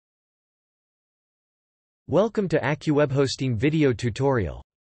Welcome to AccuWeb Hosting video tutorial.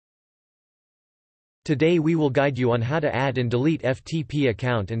 Today we will guide you on how to add and delete FTP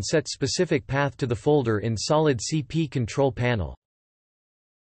account and set specific path to the folder in SolidCP control panel.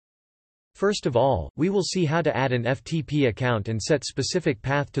 First of all, we will see how to add an FTP account and set specific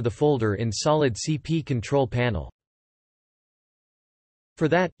path to the folder in SolidCP control panel. For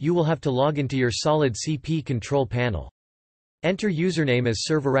that, you will have to log into your SolidCP control panel. Enter username as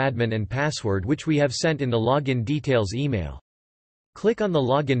serveradmin and password which we have sent in the login details email. Click on the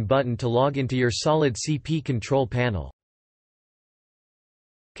login button to log into your SolidCP control panel.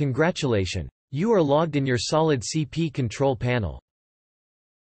 Congratulations! You are logged in your SolidCP control panel.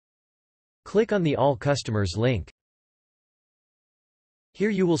 Click on the All Customers link.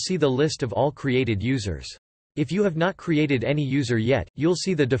 Here you will see the list of all created users. If you have not created any user yet, you'll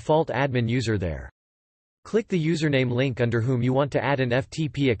see the default admin user there. Click the username link under whom you want to add an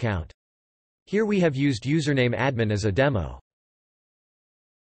FTP account. Here we have used username admin as a demo.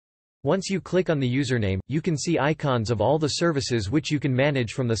 Once you click on the username, you can see icons of all the services which you can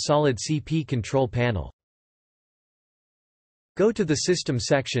manage from the SolidCP control panel. Go to the System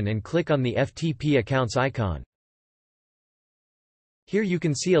section and click on the FTP Accounts icon. Here you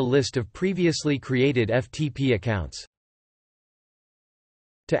can see a list of previously created FTP accounts.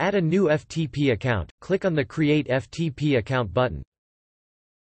 To add a new FTP account, click on the Create FTP Account button.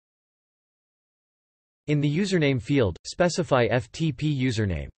 In the username field, specify FTP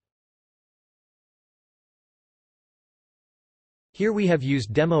username. Here we have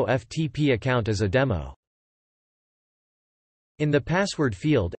used Demo FTP Account as a demo. In the password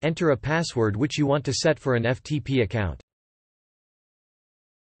field, enter a password which you want to set for an FTP account.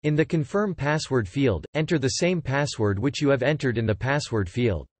 In the Confirm Password field, enter the same password which you have entered in the password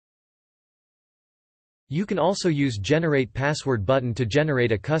field. You can also use Generate Password button to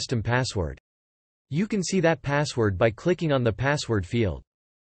generate a custom password. You can see that password by clicking on the password field.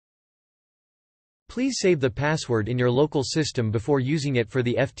 Please save the password in your local system before using it for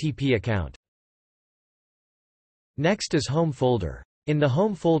the FTP account. Next is Home folder. In the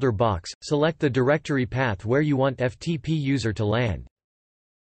Home folder box, select the directory path where you want FTP user to land.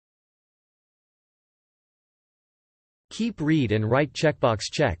 Keep Read and Write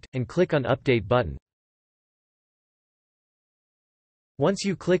checkbox checked, and click on Update button. Once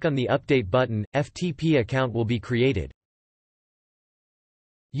you click on the Update button, FTP account will be created.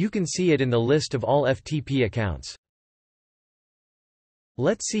 You can see it in the list of all FTP accounts.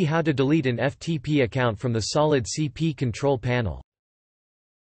 Let's see how to delete an FTP account from the SolidCP control panel.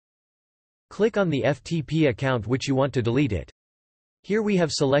 Click on the FTP account which you want to delete it. Here we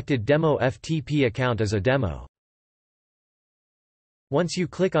have selected Demo FTP Account as a demo. Once you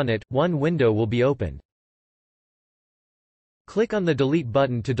click on it, one window will be opened. Click on the Delete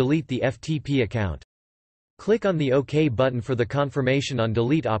button to delete the FTP account. Click on the OK button for the confirmation on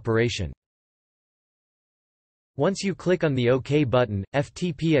delete operation. Once you click on the OK button,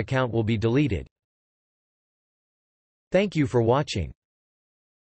 FTP account will be deleted. Thank you for watching.